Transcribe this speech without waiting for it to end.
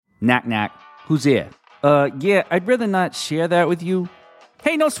Knack, knack. Who's there? Yeah, I'd rather not share that with you.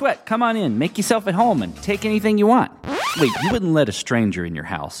 Hey, no sweat. Come on in. Make yourself at home and take anything you want. Wait, you wouldn't let a stranger in your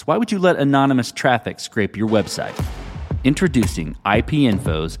house. Why would you let anonymous traffic scrape your website? Introducing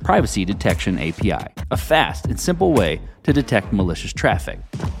IPinfo's Privacy Detection API, a fast and simple way to detect malicious traffic.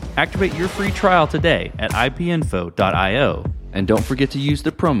 Activate your free trial today at ipinfo.io, and don't forget to use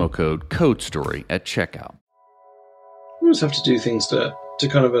the promo code CODESTORY at checkout. We always have to do things to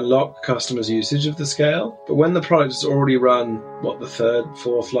kind of unlock customers' usage of the scale. But when the product has already run, the third,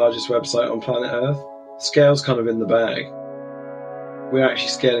 fourth largest website on planet Earth, scale's kind of in the bag. We're actually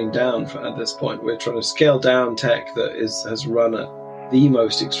scaling down at this point. We're trying to scale down tech that has run at the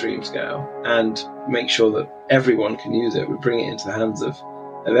most extreme scale and make sure that everyone can use it. We bring it into the hands of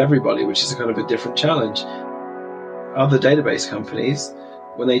everybody, which is a kind of a different challenge. Other database companies,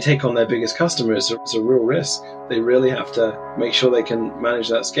 when they take on their biggest customers, it's a real risk. They really have to make sure they can manage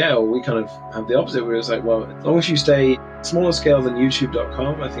that scale. We kind of have the opposite. We're just like, well, as long as you stay smaller scale than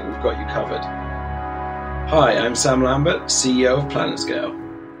YouTube.com, I think we've got you covered. Hi, I'm Sam Lambert, CEO of PlanetScale.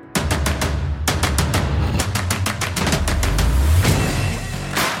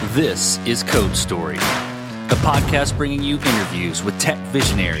 This is Code Story, a podcast bringing you interviews with tech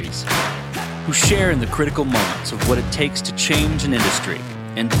visionaries who share in the critical moments of what it takes to change an industry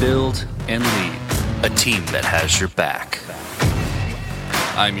and build and lead a team that has your back.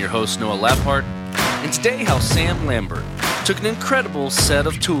 I'm your host, Noah Lambert, and today how Sam Lambert took an incredible set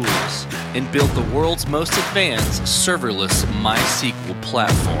of tools and built the world's most advanced serverless MySQL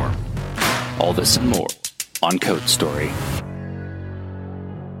platform. All this and more on Code Story.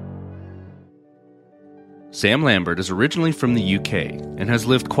 Sam Lambert is originally from the UK and has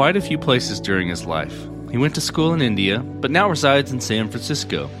lived quite a few places during his life. He went to school in India, but now resides in San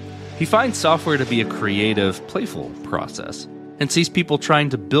Francisco. He finds software to be a creative, playful process and sees people trying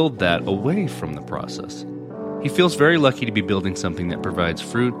to build that away from the process. He feels very lucky to be building something that provides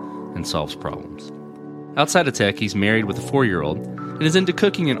fruit and solves problems. Outside of tech, he's married with a 4-year-old and is into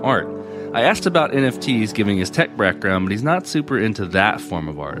cooking and art. I asked about NFTs given his tech background, but he's not super into that form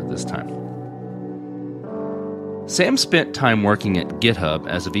of art at this time. Sam spent time working at GitHub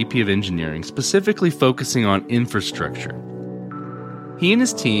as a VP of engineering, specifically focusing on infrastructure. He and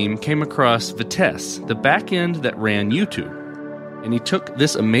his team came across Vitess, the backend that ran YouTube, and he took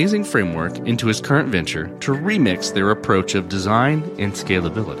this amazing framework into his current venture to remix their approach of design and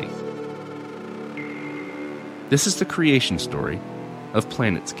scalability. This is the creation story of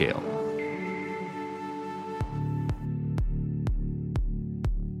PlanetScale.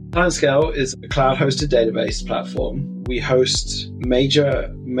 PlanetScale is a cloud-hosted database platform. We host major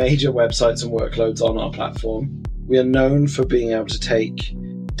websites and workloads on our platform. We are known for being able to take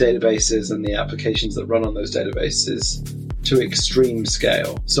databases and the applications that run on those databases to extreme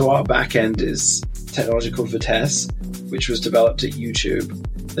scale. So our backend is technology called Vitess, which was developed at YouTube.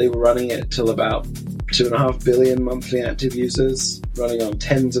 They were running it till about 2.5 billion monthly active users, running on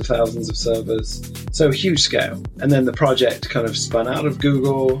tens of thousands of servers. So huge scale. And then the project kind of spun out of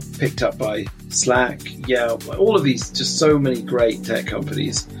Google, picked up by Slack, Yelp, all of these, just so many great tech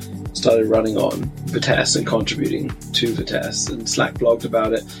companies started running on Vitess and contributing to Vitess. And Slack blogged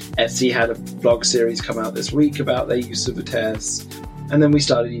about it. Etsy had a blog series come out this week about their use of Vitess. And then we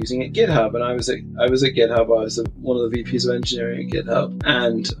started using it at GitHub, and I was at GitHub. I was one of the VPs of engineering at GitHub,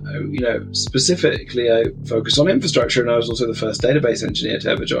 and specifically, I focused on infrastructure, and I was also the first database engineer to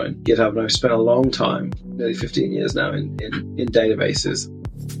ever join GitHub. And I've spent a long time, nearly 15 years now, in databases.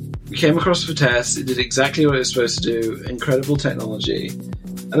 We came across Vitess. It did exactly what it was supposed to do. Incredible technology.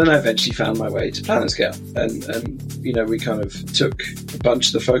 And then I eventually found my way to PlanetScale, and we kind of took a bunch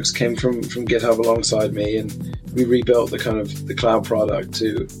of the folks came from GitHub alongside me, and we rebuilt the cloud product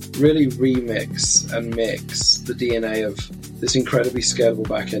to really remix and mix the DNA of this incredibly scalable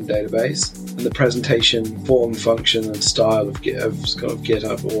backend database and the presentation, form, function, and style of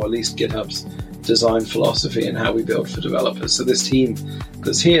GitHub, or at least GitHub's design philosophy and how we build for developers. So this team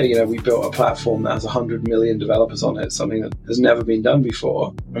that's here, we built a platform that has 100 million developers on it, something that has never been done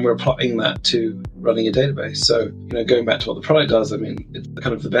before, and we're applying that to running a database. So, going back to what the product does, it's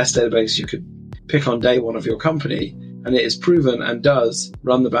kind of the best database you could pick on day one of your company, and it is proven and does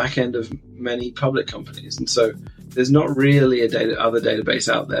run the back end of many public companies. And so there's not really other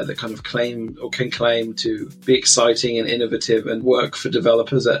database out there that kind of can claim to be exciting and innovative and work for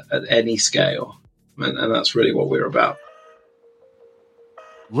developers at any scale. And that's really what we're about.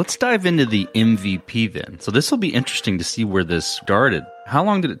 Let's dive into the MVP then. So this will be interesting to see where this started. How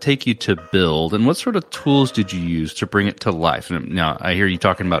long did it take you to build, and what sort of tools did you use to bring it to life? And now, I hear you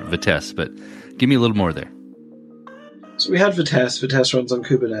talking about Vitess, but give me a little more there. So we had Vitesse. Vitesse runs on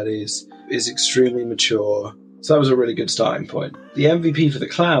Kubernetes, is extremely mature. So that was a really good starting point. The MVP for the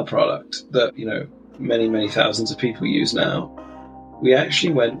cloud product that, many, many thousands of people use now, we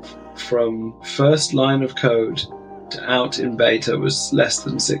actually went from first line of code to out in beta was less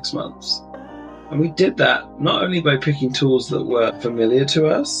than 6 months. And we did that not only by picking tools that were familiar to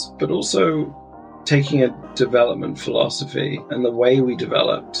us, but also taking a development philosophy, and the way we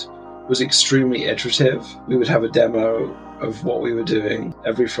developed was extremely iterative. We would have a demo of what we were doing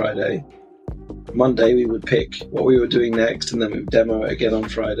every Friday. Monday, we would pick what we were doing next, and then we would demo it again on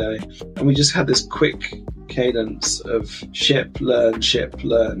Friday. And we just had this quick cadence of ship, learn, ship,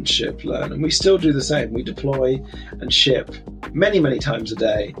 learn, ship, learn. And we still do the same. We deploy and ship many, many times a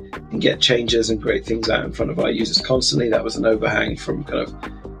day and get changes and great things out in front of our users constantly. That was an overhang from kind of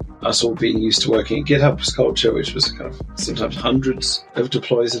us all being used to working at GitHub's culture, which was kind of sometimes hundreds of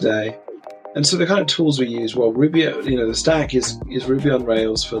deploys a day. And so the kind of tools we use, well, Ruby, the stack is Ruby on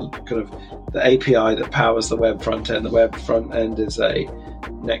Rails for kind of the API that powers the web front end. The web front end is a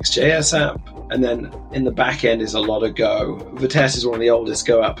Next.js app. And then in the back end is a lot of Go. Vitesse is one of the oldest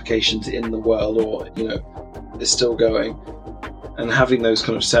Go applications in the world, or, is still going. And having those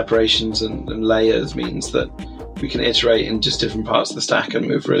kind of separations and layers means that we can iterate in just different parts of the stack and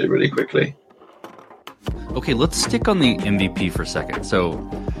move really, really quickly. Okay, let's stick on the MVP for a second. So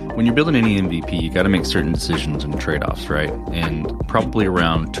when you're building any MVP, you got to make certain decisions and trade-offs, right? And probably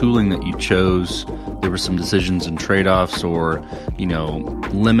around tooling that you chose, there were some decisions and trade-offs, or,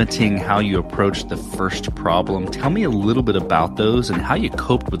 limiting how you approached the first problem. Tell me a little bit about those and how you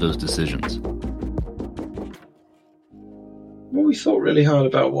coped with those decisions. Well, we thought really hard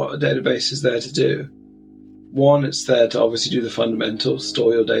about what a database is there to do. One, it's there to obviously do the fundamentals,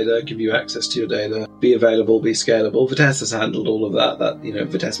 store your data, give you access to your data, be available, be scalable. Vitesse has handled all of that.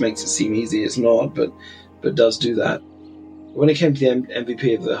 Vitesse makes it seem easy. It's not, but does do that. When it came to the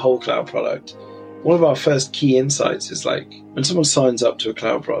MVP of the whole cloud product, one of our first key insights is when someone signs up to a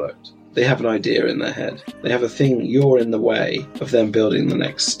cloud product, they have an idea in their head. They have a thing, you're in the way of them building the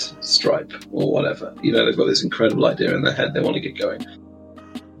next Stripe or whatever. They've got this incredible idea in their head. They want to get going.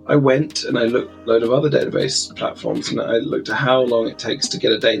 I went and I looked at a load of other database platforms, and I looked at how long it takes to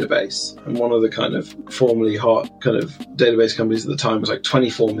get a database. And one of the kind of formerly hot kind of database companies at the time was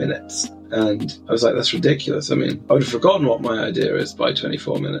 24 minutes. And I was like, that's ridiculous. I mean, I would have forgotten what my idea is by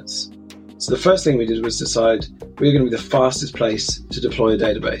 24 minutes. So the first thing we did was decide we're going to be the fastest place to deploy a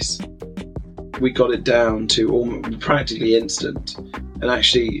database. We got it down to practically instant. And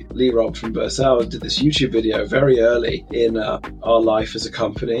actually, Lee Robb from Vercel did this YouTube video very early in our life as a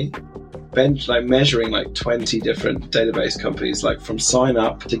company, measuring 20 different database companies, from sign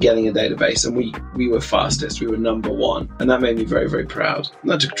up to getting a database. And we were fastest. We were number one. And that made me very, very proud. And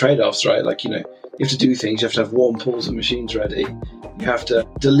that took trade-offs, right? You have to do things. You have to have warm pools of machines ready. You have to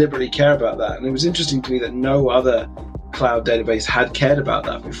deliberately care about that. And it was interesting to me that no other cloud database had cared about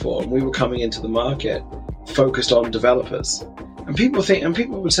that before. And we were coming into the market focused on developers. And people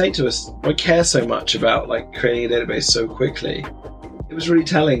would say to us, I care so much about creating a database so quickly. It was really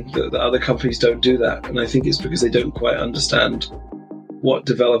telling that other companies don't do that. And I think it's because they don't quite understand what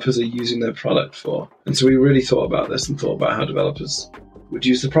developers are using their product for. And so we really thought about this and thought about how developers would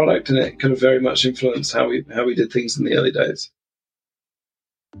use the product, and it kind of very much influenced how we did things in the early days.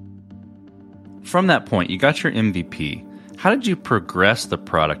 From that point, you got your MVP. How did you progress the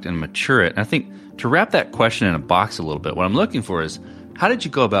product and mature it? And I think to wrap that question in a box a little bit, what I'm looking for is, how did you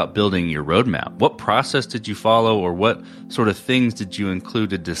go about building your roadmap? What process did you follow, or what sort of things did you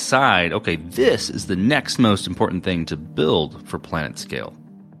include to decide, okay, this is the next most important thing to build for PlanetScale?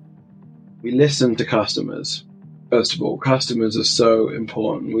 We listened to customers. First of all, customers are so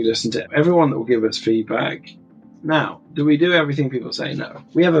important. We listen to everyone that will give us feedback. Now, do we do everything people say? No.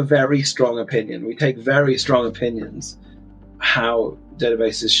 We have a very strong opinion. We take very strong opinions how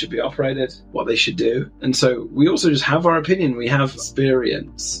databases should be operated, what they should do. And so we also just have our opinion. We have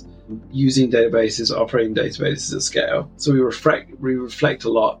experience using databases, operating databases at scale. So we reflect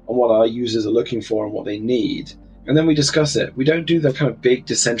a lot on what our users are looking for and what they need. And then we discuss it. We don't do the kind of big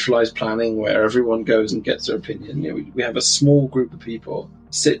decentralized planning where everyone goes and gets their opinion. We have a small group of people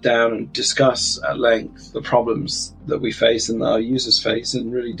sit down and discuss at length the problems that we face and that our users face,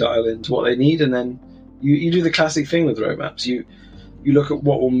 and really dial into what they need. And then you do the classic thing with roadmaps. You look at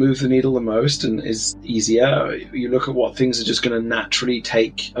what will move the needle the most and is easier. You look at what things are just going to naturally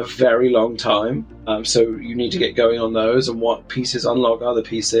take a very long time. So you need to get going on those, and what pieces unlock other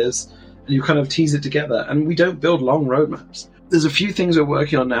pieces. And you kind of tease it together. And we don't build long roadmaps. There's a few things we're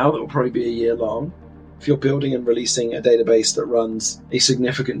working on now that will probably be a year long. if you're building and releasing a database that runs a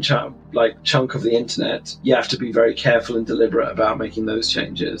significant chunk of the internet, you have to be very careful and deliberate about making those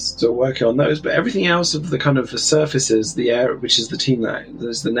changes. So we're working on those, but everything else of the kind of the surfaces, the area, which is the team that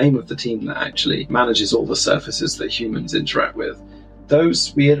is the name of the team that actually manages all the surfaces that humans interact with.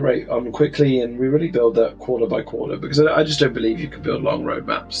 Those we iterate on quickly, and we really build that quarter by quarter, because I just don't believe you can build long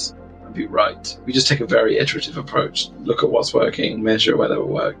roadmaps and be right. We just take a very iterative approach, look at what's working, measure whether it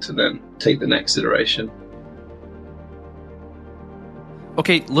worked, and then take the next iteration.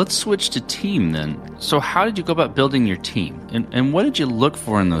 Okay, let's switch to team then. So how did you go about building your team? And what did you look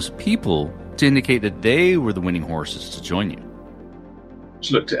for in those people to indicate that they were the winning horses to join you?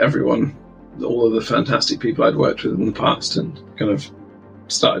 Just looked at everyone, all of the fantastic people I'd worked with in the past, and kind of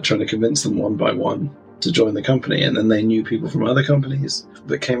started trying to convince them one by one to join the company. And then they knew people from other companies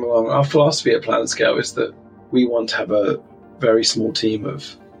that came along. Our philosophy at PlanetScale is that we want to have a very small team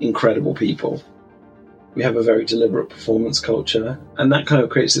of incredible people. We have a very deliberate performance culture, and that kind of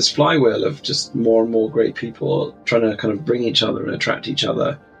creates this flywheel of just more and more great people trying to kind of bring each other and attract each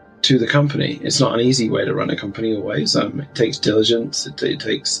other to the company. It's not an easy way to run a company always. It takes diligence. It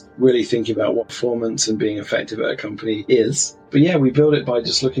takes really thinking about what performance and being effective at a company is. But yeah, we build it by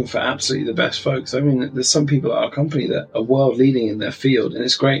just looking for absolutely the best folks. I mean, there's some people at our company that are world leading in their field, and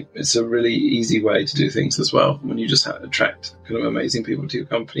it's great. It's a really easy way to do things as well, when you just attract kind of amazing people to your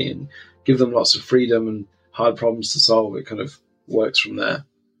company and give them lots of freedom and hard problems to solve. It kind of works from there.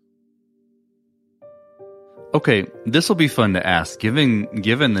 Okay, this will be fun to ask. Given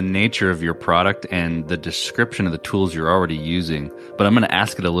the nature of your product and the description of the tools you're already using, but I'm going to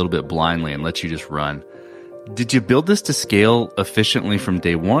ask it a little bit blindly and let you just run. Did you build this to scale efficiently from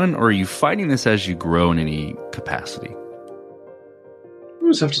day one, or are you fighting this as you grow in any capacity? We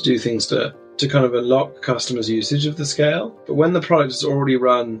always have to do things to kind of unlock customers' usage of the scale. But when the product has already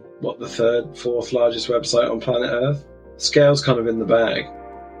run, the third, fourth largest website on planet Earth, scale's kind of in the bag.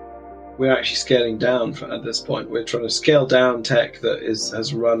 We're actually scaling down at this point. We're trying to scale down tech that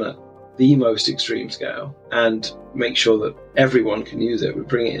has run at the most extreme scale and make sure that everyone can use it. We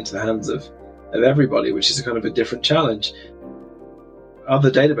bring it into the hands of everybody, which is a kind of a different challenge. Other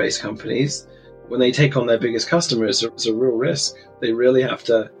database companies, when they take on their biggest customers, it's a real risk. They really have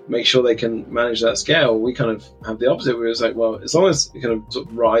to make sure they can manage that scale. We kind of have the opposite. We're just like, well, as long as we kind of sort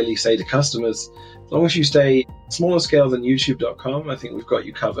of wryly say to customers, as long as you stay smaller scale than youtube.com, I think we've got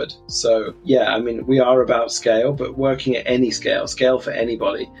you covered. So yeah, I mean, we are about scale, but working at any scale for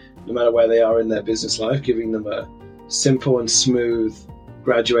anybody, no matter where they are in their business life, giving them a simple and smooth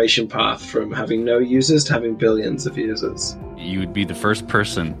graduation path from having no users to having billions of users. You would be the first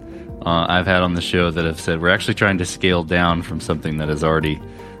person I've had on the show that have said we're actually trying to scale down from something that has already,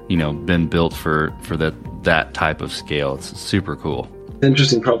 been built for that type of scale. It's super cool.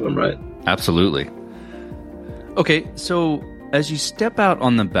 Interesting problem, right? Absolutely. Okay, so as you step out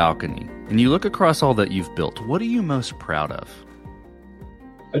on the balcony and you look across all that you've built, what are you most proud of?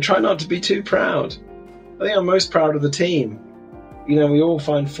 I try not to be too proud. I think I'm most proud of the team. We all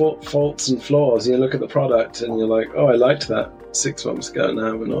find faults and flaws. You look at the product and you're like, oh, I liked that 6 months ago, and I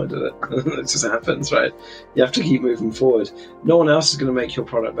have annoyed at it. It just happens, right? You have to keep moving forward. No one else is going to make your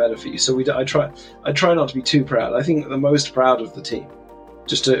product better for you. So I try not to be too proud. I think the most proud of the team.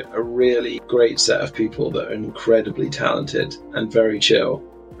 Just a really great set of people that are incredibly talented and very chill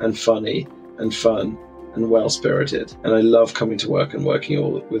and funny and fun and well-spirited. And I love coming to work and working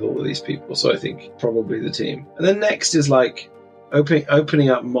with all of these people. So I think probably the team. And then next is like opening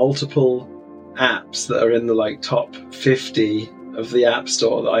up multiple apps that are in the top 50 of the App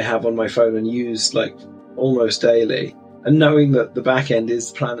Store that I have on my phone and use almost daily. And knowing that the back end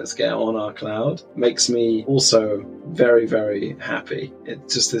is PlanetScale on our cloud makes me also very, very happy.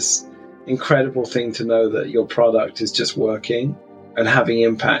 It's just this incredible thing to know that your product is just working and having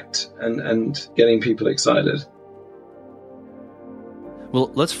impact and getting people excited. Well,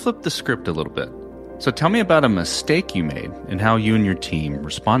 let's flip the script a little bit. So tell me about a mistake you made and how you and your team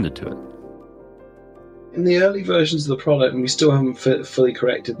responded to it. In the early versions of the product, and we still haven't fully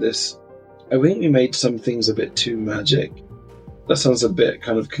corrected this, I think we made some things a bit too magic. That sounds a bit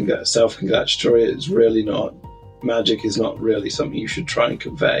kind of self-congratulatory. It's really not. Magic is not really something you should try and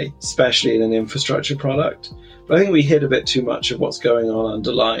convey, especially in an infrastructure product. But I think we hid a bit too much of what's going on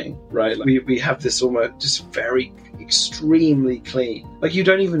underlying, right? We have this almost just very extremely clean. You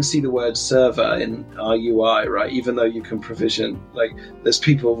don't even see the word server in our UI, right? Even though you can provision, there's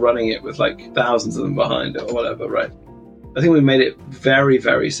people running it with thousands of them behind it or whatever, right? I think we made it very,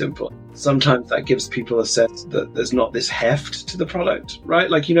 very simple. Sometimes that gives people a sense that there's not this heft to the product, right?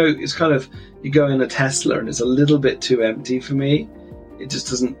 It's kind of, you go in a Tesla and it's a little bit too empty for me. It just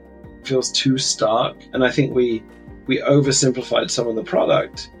doesn't feels too stark. And I think we oversimplified some of the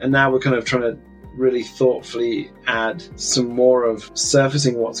product, and now we're kind of trying to really thoughtfully add some more of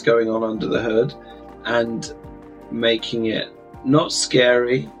surfacing what's going on under the hood and making it not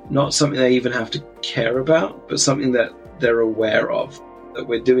scary, not something they even have to care about, but something that they're aware of, that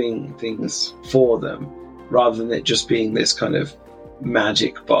we're doing things for them, rather than it just being this kind of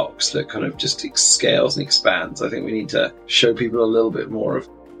magic box that kind of just scales and expands. I think we need to show people a little bit more of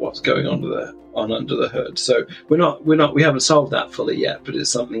what's going on under the hood. So we haven't solved that fully yet, but it's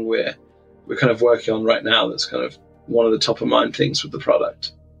something we're kind of working on right now. That's kind of one of the top of mind things with the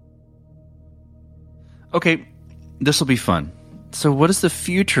product. Okay, this will be fun. So what does the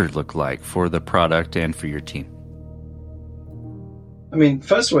future look like for the product and for your team? I mean,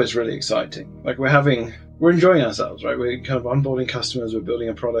 first of all, it's really exciting. Like we're enjoying ourselves, right? We're kind of onboarding customers. We're building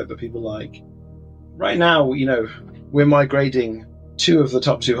a product that people like. Right now, we're migrating 2 of the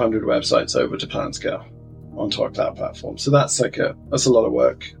top 200 websites over to PlanetScale onto our cloud platform. So that's a lot of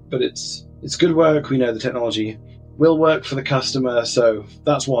work, but it's good work. We know the technology will work for the customer. So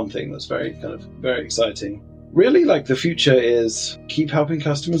that's one thing that's very exciting. Really, like, the future is keep helping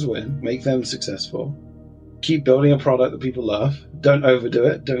customers win, make them successful, keep building a product that people love. Don't overdo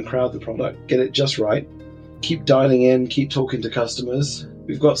it. Don't crowd the product. Get it just right. Keep dialing in, keep talking to customers.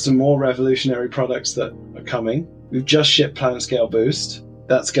 We've got some more revolutionary products that are coming. We've just shipped PlanetScale Boost.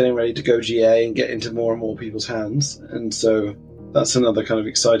 That's getting ready to go GA and get into more and more people's hands. And so that's another kind of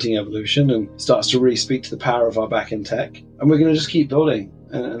exciting evolution and starts to really speak to the power of our backend tech. And we're going to just keep building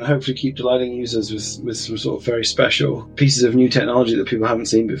and hopefully keep delighting users with some sort of very special pieces of new technology that people haven't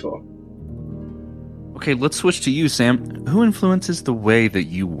seen before. Okay, let's switch to you, Sam. Who influences the way that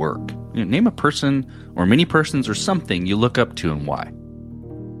you work? Name a person or many persons or something you look up to and why.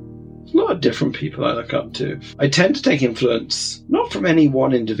 There's a lot of different people I look up to. I tend to take influence not from any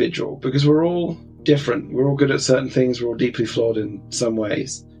one individual, because we're all different. We're all good at certain things. We're all deeply flawed in some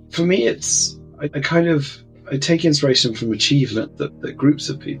ways. For me, I take inspiration from achievement that groups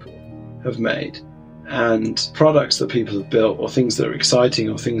of people have made, and products that people have built, or things that are exciting,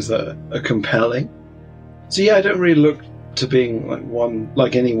 or things that are compelling. So yeah, I don't really look to being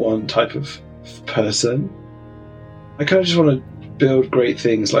like any one type of person. I kind of just want to build great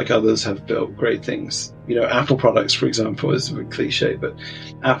things like others have built great things. Apple products, for example, is a bit cliche, but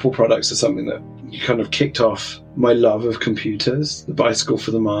Apple products are something that kind of kicked off my love of computers, the bicycle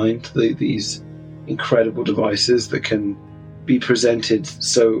for the mind, these incredible devices that can be presented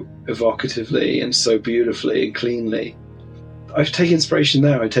so evocatively and so beautifully and cleanly. I take inspiration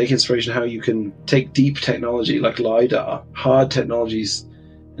there. I take inspiration how you can take deep technology like LiDAR, hard technologies,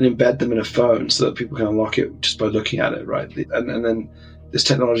 and embed them in a phone so that people can unlock it just by looking at it, right? And then this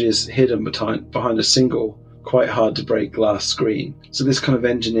technology is hidden behind a single, quite hard to break glass screen. So this kind of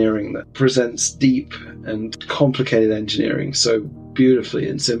engineering that presents deep and complicated engineering so beautifully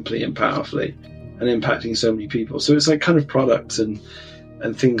and simply and powerfully, and impacting so many people. So it's like kind of products and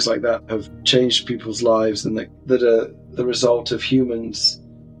things like that have changed people's lives, and that are the result of humans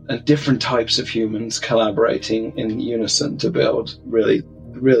and different types of humans collaborating in unison to build really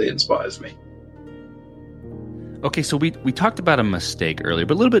inspires me. Okay, so we talked about a mistake earlier,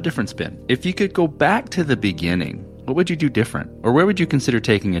 but a little bit different spin. If you could go back to the beginning, what would you do different? Or where would you consider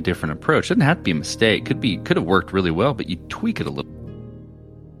taking a different approach? It doesn't have to be a mistake. Could have worked really well, but you tweak it a little.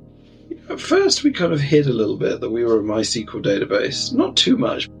 At first, we kind of hid a little bit that we were a MySQL database. Not too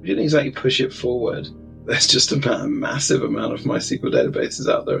much. We didn't exactly push it forward. There's just a massive amount of MySQL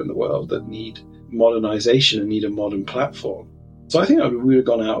databases out there in the world that need modernization and need a modern platform. So I think we would have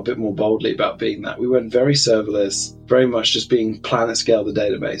gone out a bit more boldly about being that. We went very serverless, very much just being PlanetScale the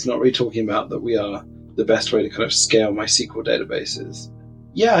database, not really talking about that we are the best way to kind of scale MySQL databases.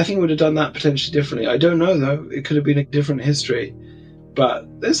 Yeah, I think we would have done that potentially differently. I don't know, though. It could have been a different history.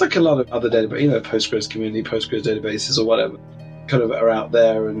 But there's like a lot of other databases, Postgres community, Postgres databases or whatever, kind of are out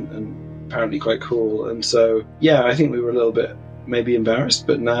there and apparently quite cool. And so, yeah, I think we were a little bit maybe embarrassed,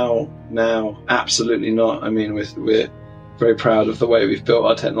 but now absolutely not. I mean, we're very proud of the way we've built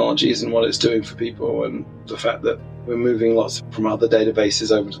our technologies and what it's doing for people, and the fact that we're moving lots from other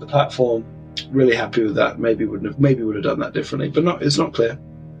databases over to the platform. Really happy with that. Maybe would have done that differently, but it's not clear.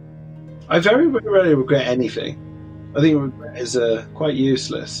 I very rarely regret anything. I think regret is a quite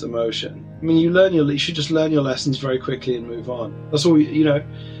useless emotion. I mean, you should just learn your lessons very quickly and move on. That's all,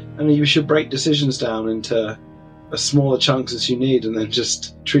 and you should break decisions down into as smaller chunks as you need, and then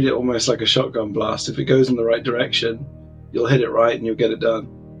just treat it almost like a shotgun blast. If it goes in the right direction, you'll hit it right and you'll get it done.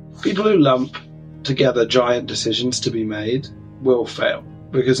 People who lump together giant decisions to be made will fail,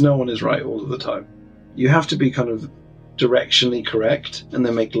 because no one is right all of the time. You have to be kind of directionally correct, and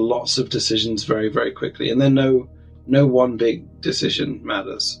then make lots of decisions very, very quickly. And then no one big decision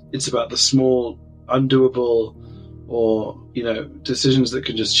matters. It's about the small, undoable, or, decisions that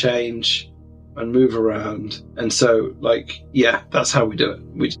can just change and move around. And so, that's how we do it.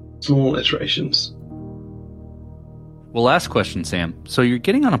 We small iterations. Well, last question, Sam. So you're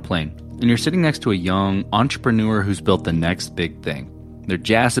getting on a plane, and you're sitting next to a young entrepreneur who's built the next big thing. They're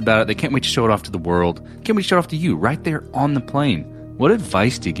jazzed about it. They can't wait to show it off to the world. Can't wait to show it off to you right there on the plane. What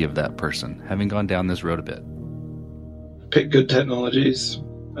advice do you give that person, having gone down this road a bit? Pick good technologies.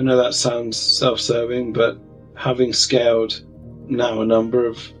 I know that sounds self-serving, but having scaled now a number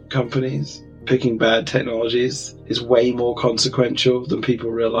of companies, picking bad technologies is way more consequential than people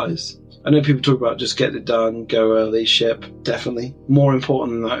realize. I know people talk about just get it done, go early, ship. Definitely. More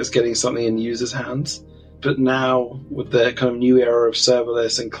important than that is getting something in users' hands. But now, with the kind of new era of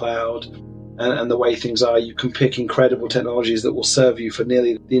serverless and cloud and the way things are, you can pick incredible technologies that will serve you for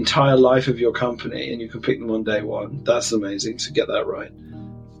nearly the entire life of your company, and you can pick them on day one. That's amazing to get that right.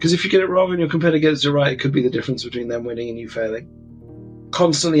 Because if you get it wrong and your competitor gets it right, it could be the difference between them winning and you failing.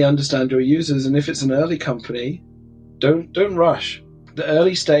 Constantly understand your users, and if it's an early company, don't rush. The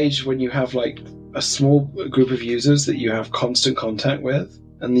early stage, when you have a small group of users that you have constant contact with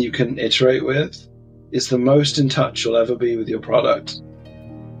and that you can iterate with, is the most in touch you'll ever be with your product.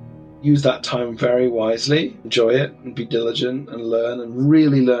 Use that time very wisely, enjoy it, and be diligent and learn, and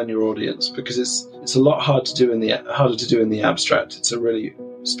really learn your audience, because it's a lot harder to do in the abstract. It's a really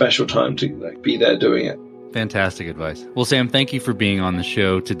special time to be there doing it. Fantastic advice. Well, Sam, thank you for being on the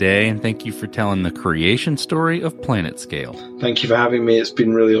show today, and thank you for telling the creation story of PlanetScale. Thank you for having me. It's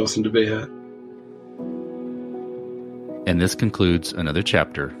been really awesome to be here. And this concludes another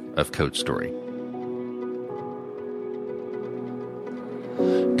chapter of Code Story.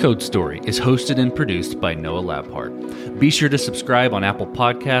 Code Story is hosted and produced by Noah Labhart. Be sure to subscribe on Apple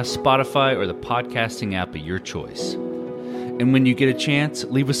Podcasts, Spotify, or the podcasting app of your choice. And when you get a chance,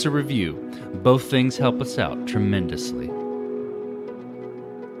 leave us a review. Both things help us out tremendously.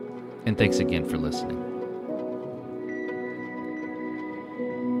 And thanks again for listening.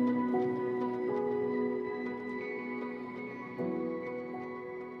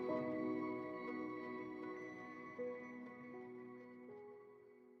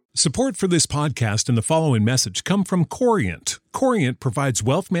 Support for this podcast and the following message come from Corient. Corient provides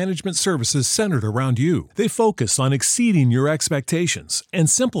wealth management services centered around you. They focus on exceeding your expectations and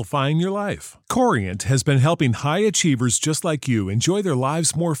simplifying your life. Corient has been helping high achievers just like you enjoy their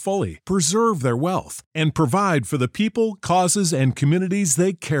lives more fully, preserve their wealth, and provide for the people, causes, and communities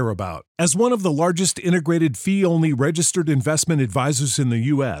they care about. As one of the largest integrated fee-only registered investment advisors in the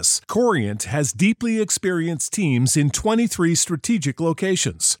U.S., Corient has deeply experienced teams in 23 strategic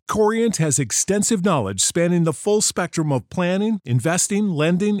locations. Corient has extensive knowledge spanning the full spectrum of planning, investing,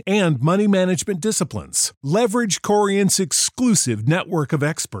 lending, and money management disciplines. Leverage Corient's exclusive network of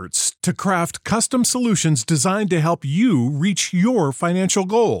experts to craft custom solutions designed to help you reach your financial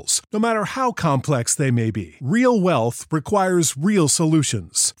goals, no matter how complex they may be. Real wealth requires real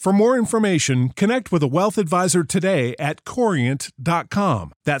solutions. For more information, connect with a wealth advisor today at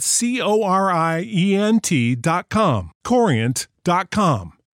Corient.com. That's Corient.com. Corient.com.